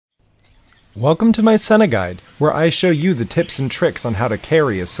Welcome to my Senna guide, where I show you the tips and tricks on how to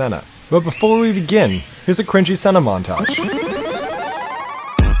carry a Senna. But before we begin, here's a cringy Senna montage.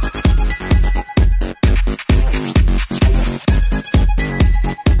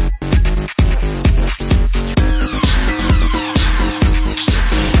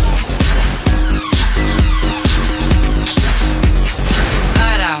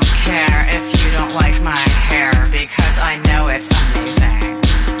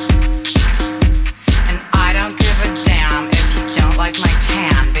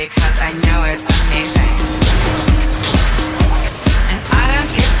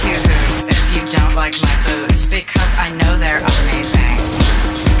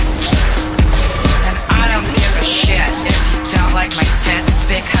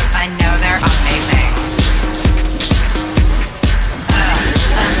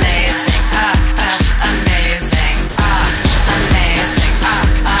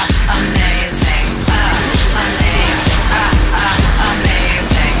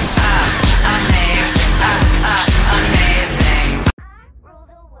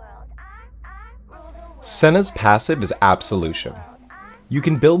 Senna's passive is Absolution. You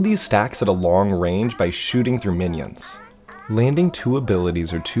can build these stacks at a long range by shooting through minions. Landing 2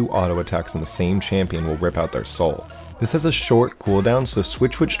 abilities or 2 auto attacks on the same champion will rip out their soul. This has a short cooldown, so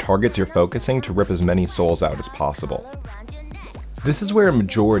switch which targets you're focusing to rip as many souls out as possible. This is where a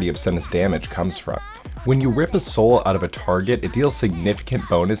majority of Senna's damage comes from. When you rip a soul out of a target, it deals significant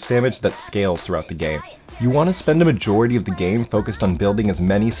bonus damage that scales throughout the game. You want to spend a majority of the game focused on building as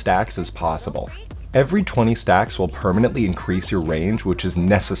many stacks as possible. Every 20 stacks will permanently increase your range, which is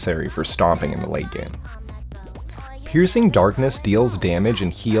necessary for stomping in the late game. Piercing Darkness deals damage and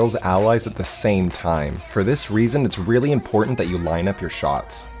heals allies at the same time. For this reason, it's really important that you line up your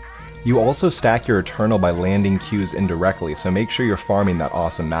shots. You also stack your Eternal by landing Qs indirectly, so make sure you're farming that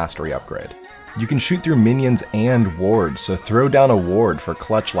awesome mastery upgrade. You can shoot through minions and wards, so throw down a ward for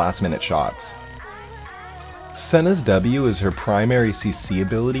clutch last minute shots. Senna's W is her primary CC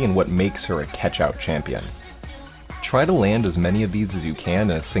ability and what makes her a catch-out champion. Try to land as many of these as you can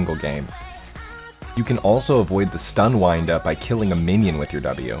in a single game. You can also avoid the stun wind-up by killing a minion with your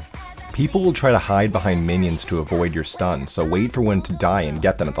W. People will try to hide behind minions to avoid your stun, so wait for one to die and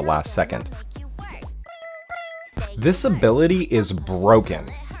get them at the last second. This ability is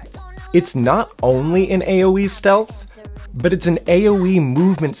broken. It's not only an AoE stealth, but it's an AoE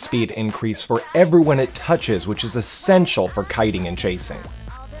movement speed increase for everyone it touches, which is essential for kiting and chasing.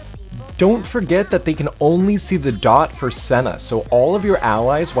 Don't forget that they can only see the dot for Senna, so all of your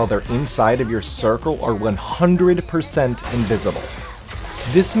allies while they're inside of your circle are 100% invisible.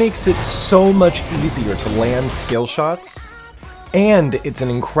 This makes it so much easier to land skill shots, and it's an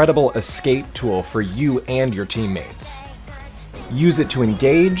incredible escape tool for you and your teammates. Use it to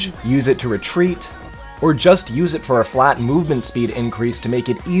engage, use it to retreat, or just use it for a flat movement speed increase to make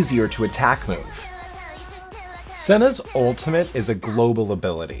it easier to attack move. Senna's ultimate is a global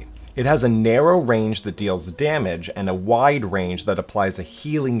ability. It has a narrow range that deals damage and a wide range that applies a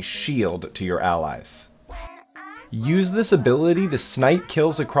healing shield to your allies. Use this ability to snipe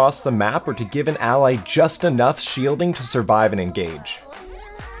kills across the map or to give an ally just enough shielding to survive and engage.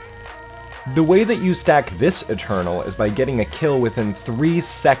 The way that you stack this Eternal is by getting a kill within 3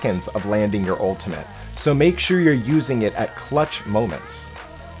 seconds of landing your ultimate, so make sure you're using it at clutch moments.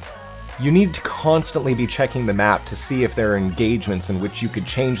 You need to constantly be checking the map to see if there are engagements in which you could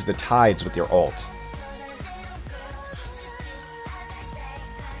change the tides with your ult.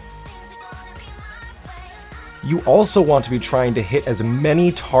 You also want to be trying to hit as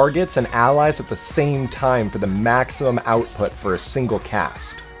many targets and allies at the same time for the maximum output for a single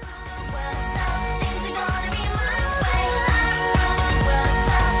cast.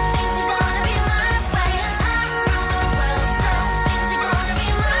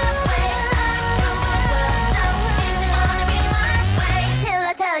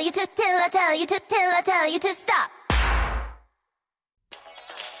 Till I tell you to stop.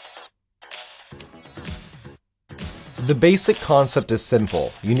 The basic concept is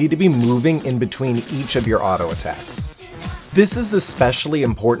simple. You need to be moving in between each of your auto attacks. This is especially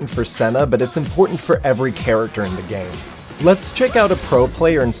important for Senna, but it's important for every character in the game. Let's check out a pro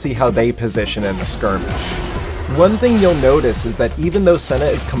player and see how they position in a skirmish. One thing you'll notice is that even though Senna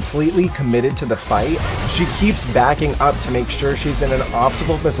is completely committed to the fight, she keeps backing up to make sure she's in an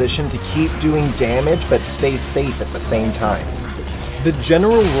optimal position to keep doing damage but stay safe at the same time. The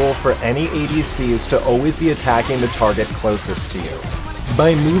general rule for any ADC is to always be attacking the target closest to you.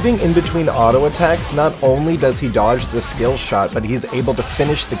 By moving in between auto attacks, not only does he dodge the skill shot, but he's able to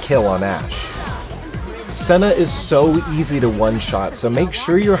finish the kill on Ashe. Senna is so easy to one-shot, so make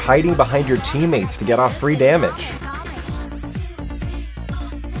sure you're hiding behind your teammates to get off free damage.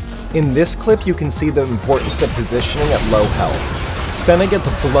 In this clip, you can see the importance of positioning at low health. Senna gets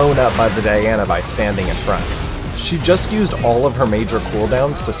blown up by the Diana by standing in front. She just used all of her major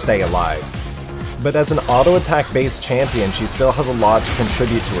cooldowns to stay alive. But as an auto-attack based champion, she still has a lot to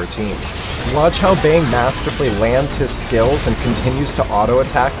contribute to her team. Watch how Bang masterfully lands his skills and continues to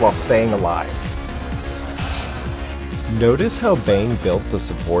auto-attack while staying alive. Notice how Bang built the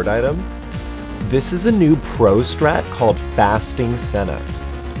support item? This is a new pro strat called Fasting Senna.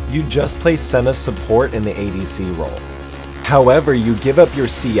 You just place Senna's support in the ADC role. However, you give up your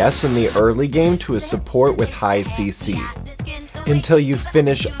CS in the early game to a support with high CC, until you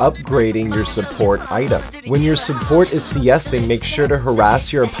finish upgrading your support item. When your support is CSing, make sure to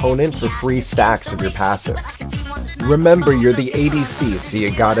harass your opponent for free stacks of your passive. Remember, you're the ADC, so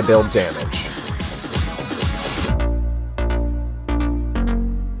you gotta build damage.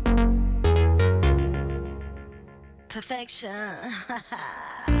 Perfection.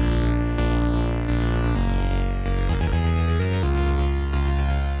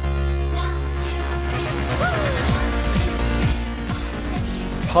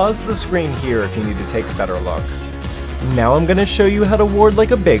 Pause the screen here if you need to take a better look. Now I'm gonna show you how to ward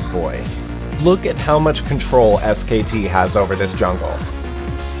like a big boy. Look at how much control SKT has over this jungle.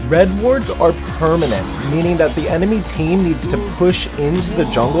 Red wards are permanent, meaning that the enemy team needs to push into the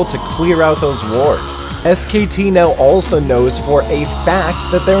jungle to clear out those wards. SKT now also knows for a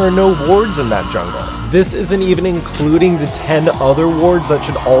fact that there are no wards in that jungle. This isn't even including the 10 other wards that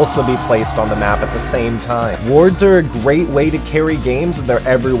should also be placed on the map at the same time. Wards are a great way to carry games and they're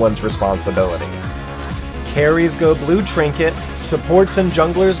everyone's responsibility. Carries go blue trinket, supports and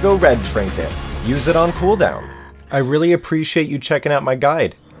junglers go red trinket. Use it on cooldown. I really appreciate you checking out my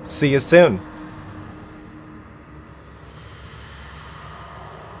guide. See you soon.